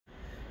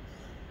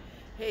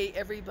Hey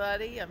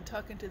everybody, I'm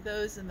talking to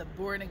those in the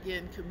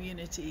born-again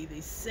community,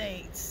 the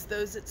saints,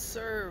 those that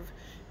serve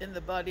in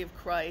the body of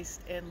Christ,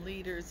 and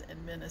leaders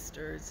and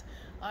ministers.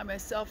 I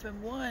myself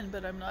am one,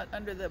 but I'm not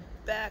under the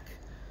back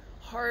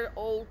hard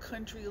old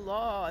country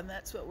law, and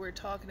that's what we're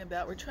talking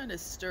about. We're trying to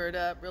stir it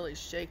up, really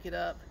shake it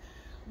up,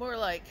 more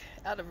like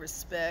out of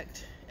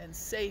respect and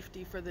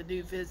safety for the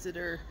new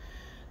visitor,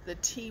 the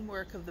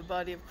teamwork of the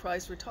body of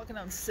Christ. We're talking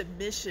on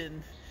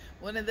submission,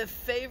 one of the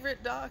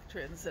favorite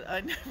doctrines that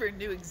I never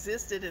knew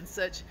existed in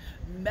such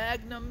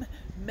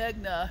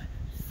magna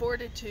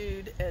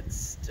fortitude and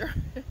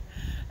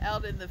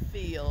out in the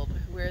field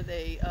where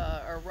they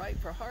are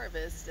ripe for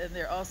harvest, and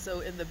they're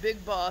also in the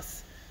big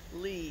boss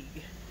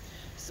league.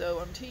 So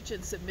I'm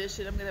teaching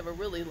submission. I'm going to have a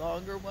really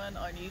longer one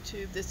on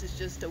YouTube. This is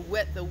just to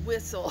wet the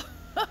whistle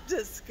of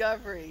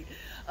discovery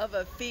of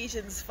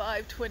Ephesians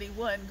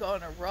 5:21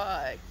 gone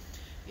awry.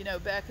 You know,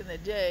 back in the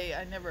day,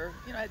 I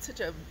had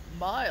such a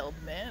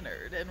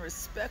mild-mannered and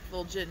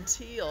respectful,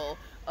 genteel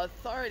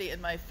authority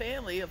in my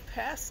family of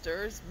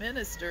pastors,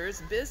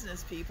 ministers,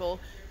 business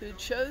people who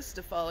chose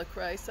to follow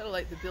Christ, sort of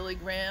like the Billy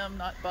Graham,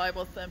 not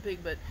Bible-thumping,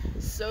 but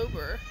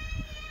sober,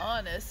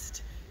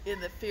 honest, in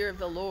the fear of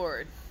the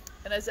Lord.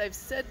 And as I've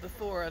said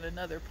before on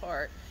another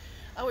part,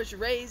 I was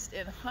raised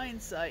in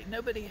hindsight.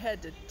 Nobody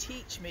had to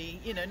teach me,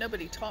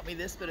 nobody taught me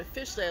this, but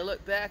officially I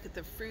look back at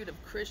the fruit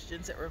of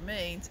Christians that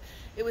remains.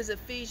 It was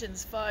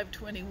Ephesians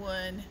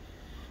 5:21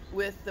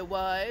 with the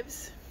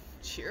wives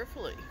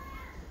cheerfully,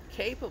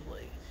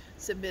 capably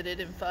submitted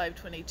in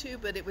 5:22,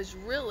 but it was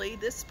really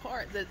this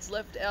part that's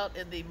left out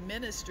in the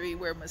ministry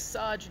where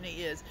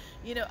misogyny is.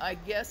 I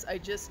guess I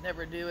just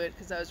never knew it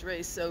because I was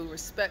raised so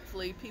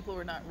respectfully. People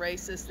were not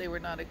racist, they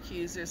were not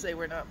accusers, they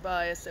were not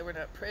biased, they were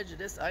not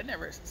prejudiced. I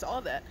never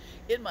saw that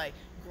in my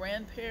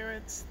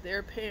grandparents,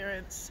 their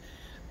parents,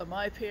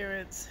 my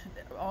parents,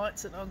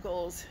 aunts and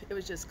uncles. It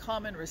was just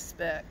common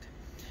respect.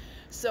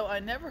 So I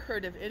never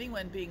heard of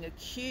anyone being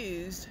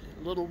accused,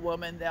 little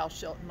woman, thou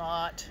shalt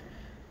not,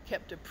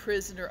 kept a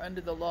prisoner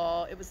under the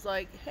law. It was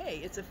like,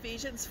 hey, it's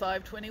Ephesians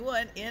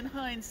 5:21. In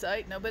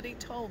hindsight, nobody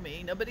told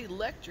me, nobody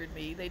lectured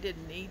me, they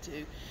didn't need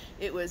to.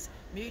 It was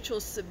mutual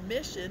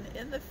submission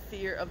in the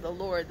fear of the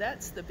Lord.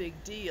 That's the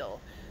big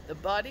deal. The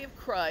body of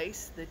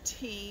Christ, the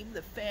team,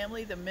 the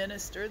family, the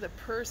minister, the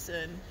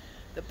person,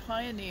 the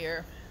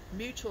pioneer,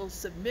 mutual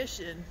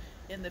submission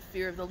in the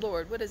fear of the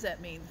Lord. What does that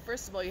mean?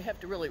 First of all, you have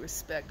to really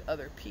respect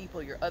other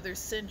people. You're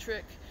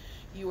other-centric.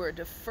 You are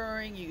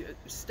deferring, you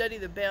study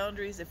the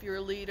boundaries. If you're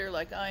a leader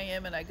like I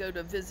am and I go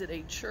to visit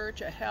a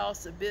church, a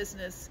house, a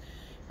business,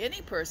 any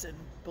person,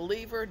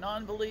 believer,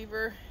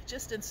 non-believer,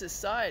 just in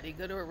society,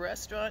 go to a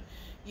restaurant,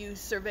 you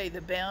survey the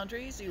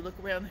boundaries, you look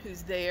around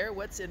who's there,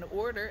 what's in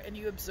order, and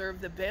you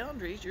observe the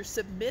boundaries. You're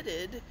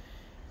submitted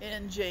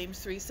in James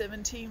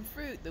 3:17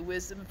 fruit, the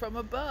wisdom from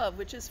above,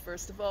 which is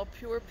first of all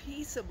pure,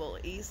 peaceable,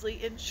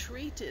 easily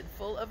entreated,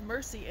 full of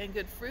mercy and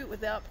good fruit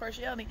without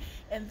partiality.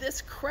 And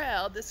this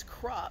crowd, this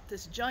crop,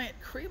 this giant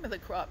cream of the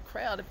crop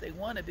crowd, if they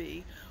want to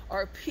be,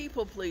 are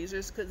people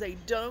pleasers because they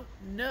don't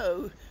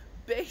know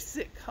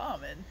basic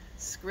common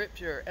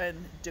scripture and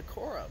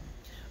decorum.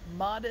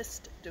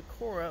 Modest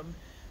decorum,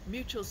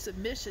 mutual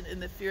submission in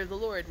the fear of the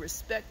Lord,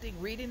 respecting,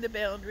 reading the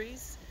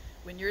boundaries.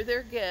 When you're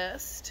their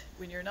guest,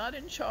 when you're not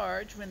in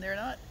charge, when they're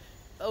not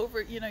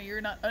over, you're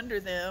not under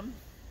them,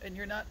 and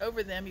you're not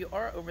over them, you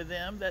are over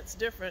them, that's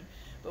different.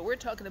 But we're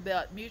talking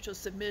about mutual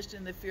submission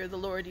in the fear of the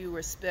Lord. You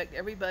respect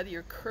everybody,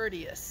 you're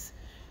courteous.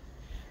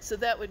 So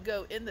that would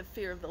go in the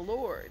fear of the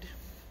Lord.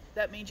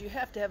 That means you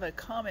have to have a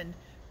common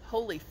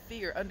holy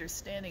fear,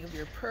 understanding of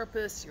your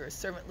purpose. You're a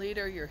servant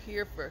leader. You're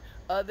here for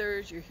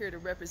others. You're here to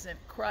represent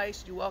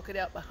Christ. You walk it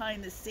out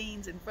behind the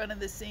scenes, in front of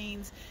the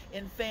scenes,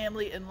 in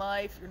family, in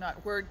life. You're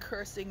not word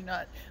cursing. You're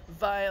not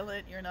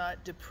violent. You're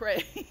not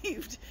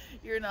depraved.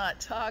 You're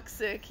not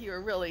toxic. You're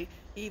really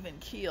even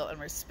keel and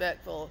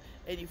respectful,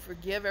 and you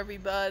forgive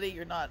everybody.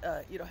 You're not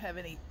you don't have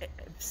any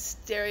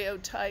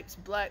stereotypes,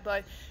 black.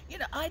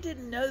 I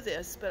didn't know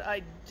this, but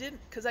I didn't,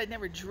 because I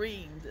never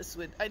dreamed this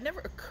would, I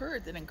never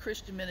occurred that in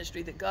Christian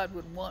ministry that God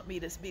would want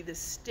me to be the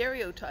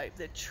stereotype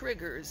that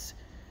triggers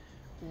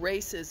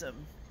racism,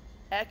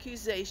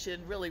 accusation,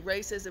 really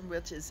racism,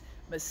 which is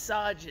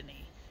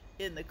misogyny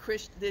in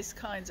this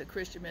kinds of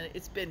Christian ministry.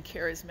 It's been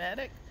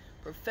charismatic,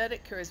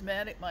 prophetic,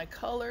 charismatic, my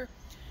color.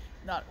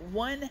 Not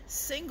one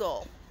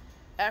single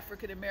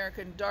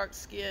African-American,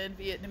 dark-skinned,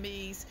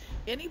 Vietnamese,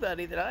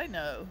 anybody that I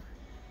know,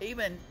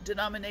 even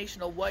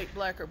denominational white,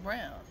 black, or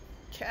brown,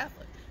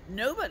 Catholic,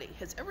 nobody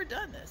has ever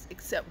done this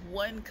except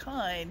one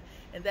kind,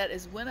 and that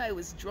is when I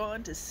was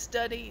drawn to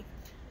study,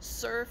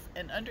 surf,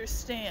 and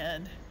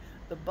understand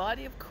the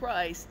body of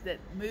Christ that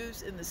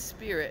moves in the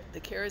Spirit,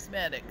 the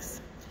charismatics.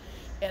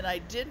 And I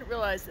didn't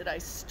realize that I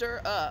stir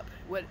up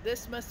what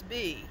this must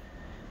be,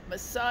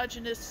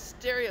 misogynist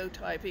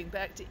stereotyping,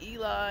 back to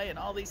Eli and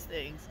all these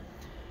things,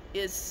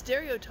 is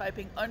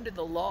stereotyping under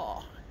the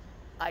law.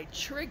 I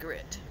trigger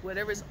it,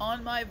 whatever's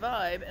on my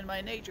vibe and my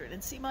nature.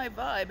 And see, my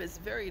vibe is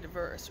very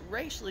diverse,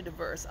 racially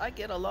diverse. I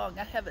get along.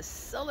 I have a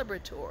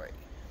celebratory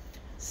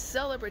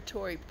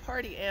celebratory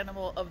party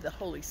animal of the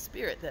Holy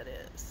Spirit, that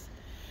is.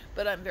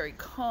 But I'm very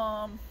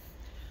calm.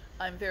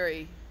 I'm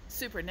very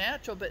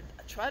supernatural, but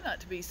I try not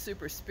to be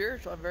super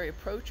spiritual. I'm very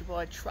approachable.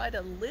 I try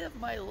to live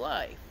my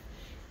life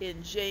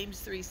in James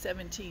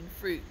 3:17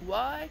 fruit.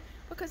 Why?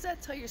 Because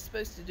that's how you're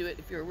supposed to do it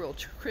if you're a real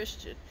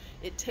Christian.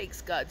 It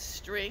takes God's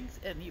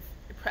strength, and you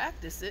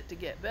practice it to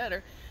get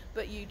better,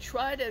 but you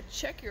try to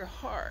check your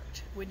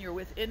heart when you're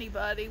with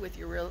anybody, with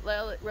your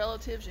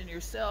relatives and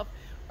yourself.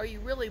 Are you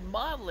really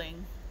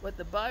modeling what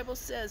the Bible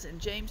says in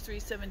James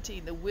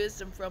 3:17, the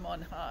wisdom from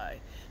on high?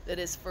 That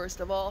is, first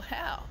of all,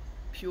 how?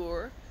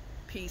 Pure,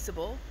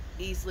 peaceable,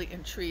 easily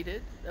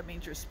entreated, that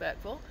means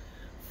respectful,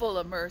 full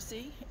of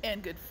mercy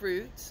and good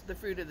fruits, the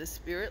fruit of the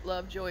Spirit,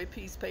 love, joy,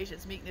 peace,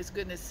 patience, meekness,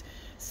 goodness,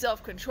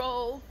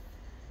 self-control.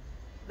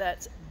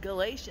 That's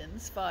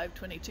Galatians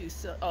 5:22,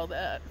 so all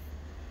that.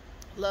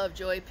 Love,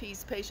 joy,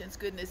 peace, patience,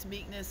 goodness,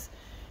 meekness,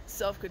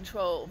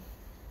 self-control.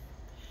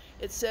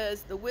 It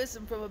says the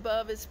wisdom from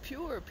above is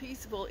pure,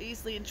 peaceable,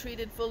 easily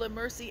entreated, full of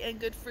mercy and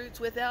good fruits,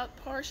 without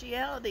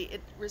partiality.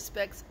 It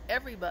respects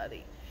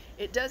everybody.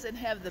 It doesn't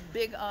have the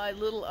big I,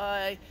 little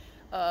I,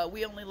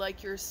 we only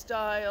like your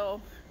style,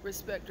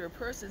 respecter of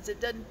persons. It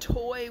doesn't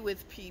toy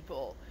with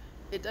people.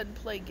 It doesn't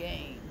play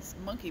games,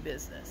 monkey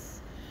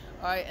business.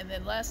 All right, and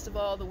then last of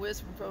all, the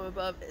wisdom from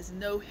above is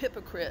no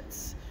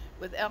hypocrites,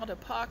 without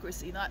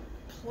hypocrisy, not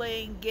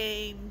playing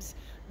games,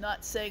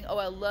 not saying, oh,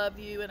 I love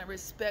you and I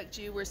respect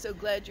you, we're so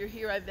glad you're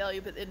here, I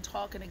value, but then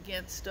talking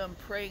against them,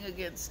 praying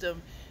against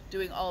them,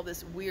 doing all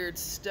this weird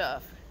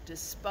stuff,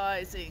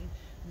 despising,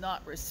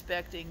 not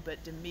respecting,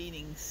 but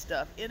demeaning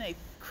stuff in a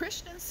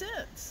Christian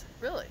sense,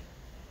 really.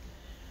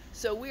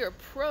 So we are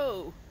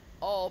pro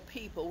all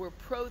people. We're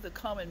pro the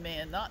common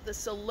man, not the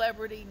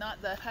celebrity,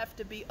 not the have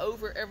to be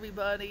over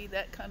everybody,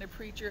 that kind of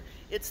preacher.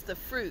 It's the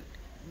fruit,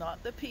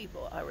 not the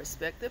people. I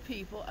respect the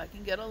people. I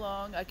can get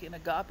along. I can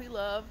agape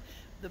love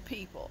the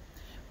people.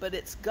 But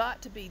it's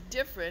got to be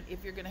different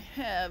if you're going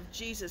to have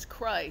Jesus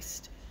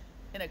Christ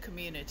in a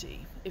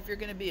community. If you're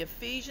going to be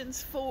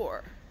Ephesians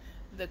 4,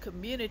 the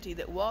community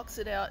that walks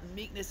it out in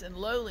meekness and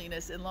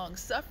lowliness and long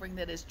suffering,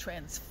 that is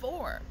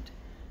transformed,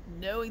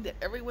 knowing that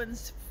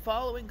everyone's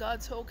following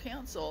God's whole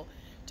counsel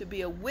to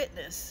be a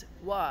witness.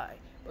 Why?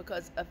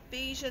 Because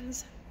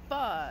Ephesians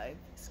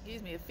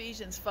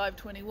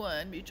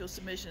 5:21, mutual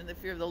submission and the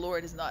fear of the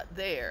Lord is not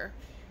there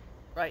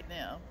right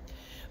now.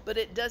 But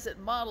it doesn't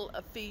model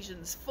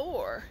Ephesians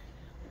 4,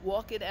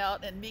 walk it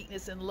out in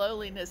meekness and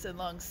lowliness and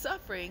long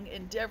suffering,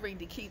 endeavoring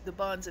to keep the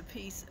bonds of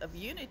peace, of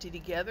unity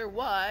together.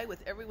 Why?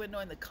 With everyone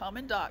knowing the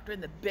common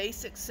doctrine, the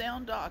basic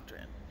sound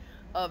doctrine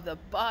of the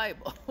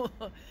Bible,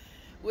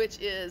 which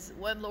is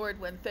one Lord,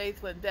 one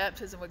faith, one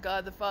baptism, with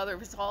God the Father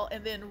of us all,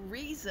 and then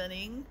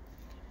reasoning.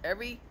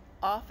 Every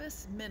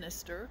office,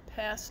 minister,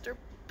 pastor,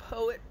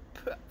 poet,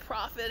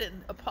 prophet,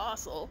 and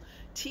apostle,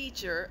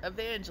 teacher,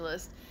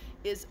 evangelist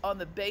is on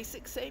the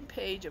basic same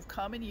page of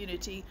common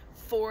unity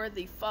for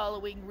the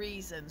following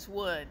reasons.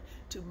 One,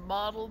 to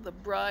model the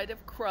bride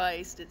of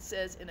Christ. It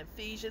says in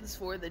Ephesians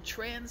 4, the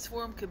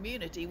transformed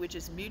community, which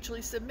is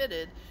mutually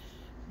submitted,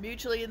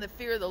 mutually in the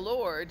fear of the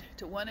Lord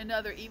to one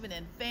another, even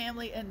in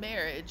family and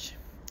marriage.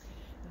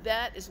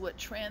 That is what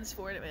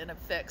transforms and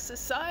affects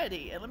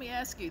society. And let me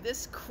ask you,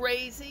 this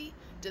crazy,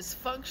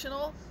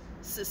 dysfunctional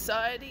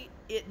society,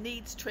 it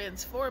needs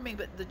transforming,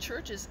 but the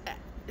church is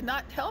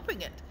not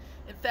helping it.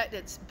 In fact,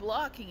 it's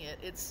blocking it.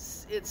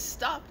 It's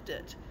stopped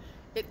it.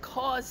 It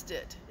caused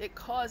it. It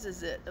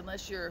causes it,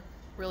 unless you're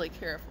really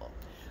careful.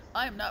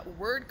 I'm not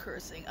word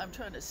cursing. I'm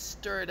trying to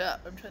stir it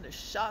up. I'm trying to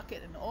shock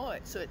it and awe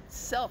it so it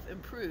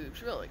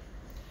self-improves, really.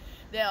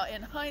 Now,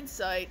 in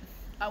hindsight,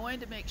 I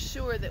wanted to make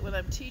sure that when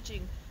I'm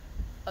teaching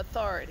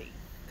authority,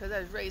 because I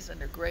was raised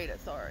under great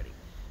authority,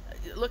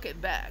 looking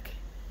back,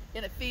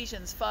 in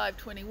Ephesians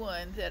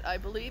 5:21, that I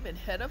believe in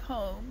head of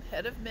home,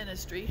 head of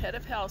ministry, head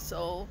of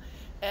household,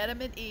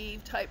 Adam and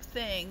Eve type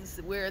things,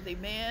 where the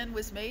man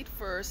was made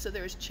first, so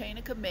there's chain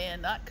of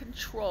command, not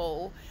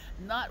control,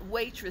 not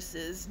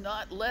waitresses,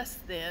 not less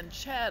than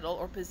chattel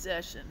or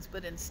possessions,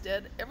 but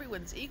instead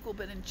everyone's equal,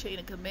 but in chain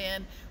of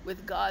command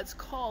with God's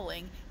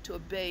calling to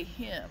obey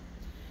him.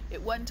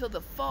 It wasn't until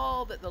the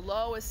fall that the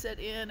law was set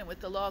in, and with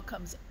the law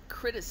comes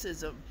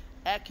criticism,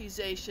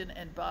 accusation,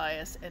 and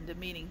bias, and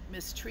demeaning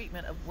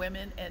mistreatment of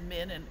women and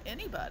men and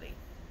anybody.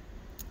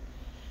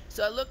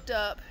 So I looked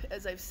up,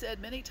 as I've said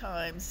many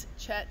times,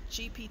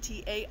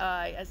 ChatGPT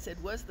AI. I said,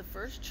 was the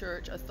first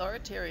church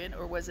authoritarian,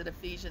 or was it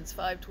Ephesians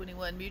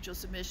 5:21, mutual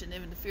submission,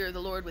 even the fear of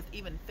the Lord, with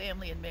even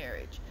family and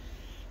marriage?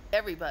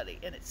 Everybody.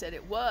 And it said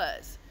it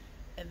was.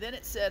 And then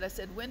it said, I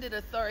said, when did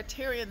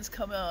authoritarians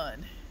come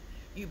on?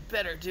 You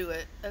better do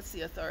it. That's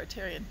the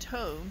authoritarian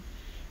tone.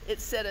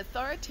 It said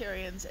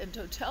authoritarians and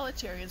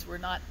totalitarians were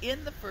not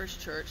in the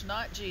first church,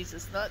 not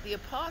Jesus, not the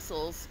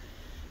apostles.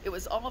 It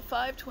was all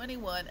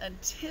 521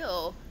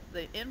 until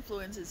the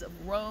influences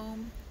of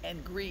Rome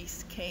and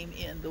Greece came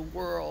in, the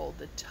world,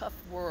 the tough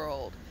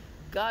world.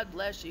 God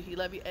bless you. He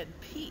love you. And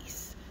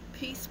peace.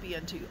 Peace be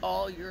unto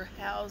all your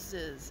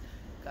houses.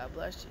 God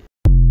bless you.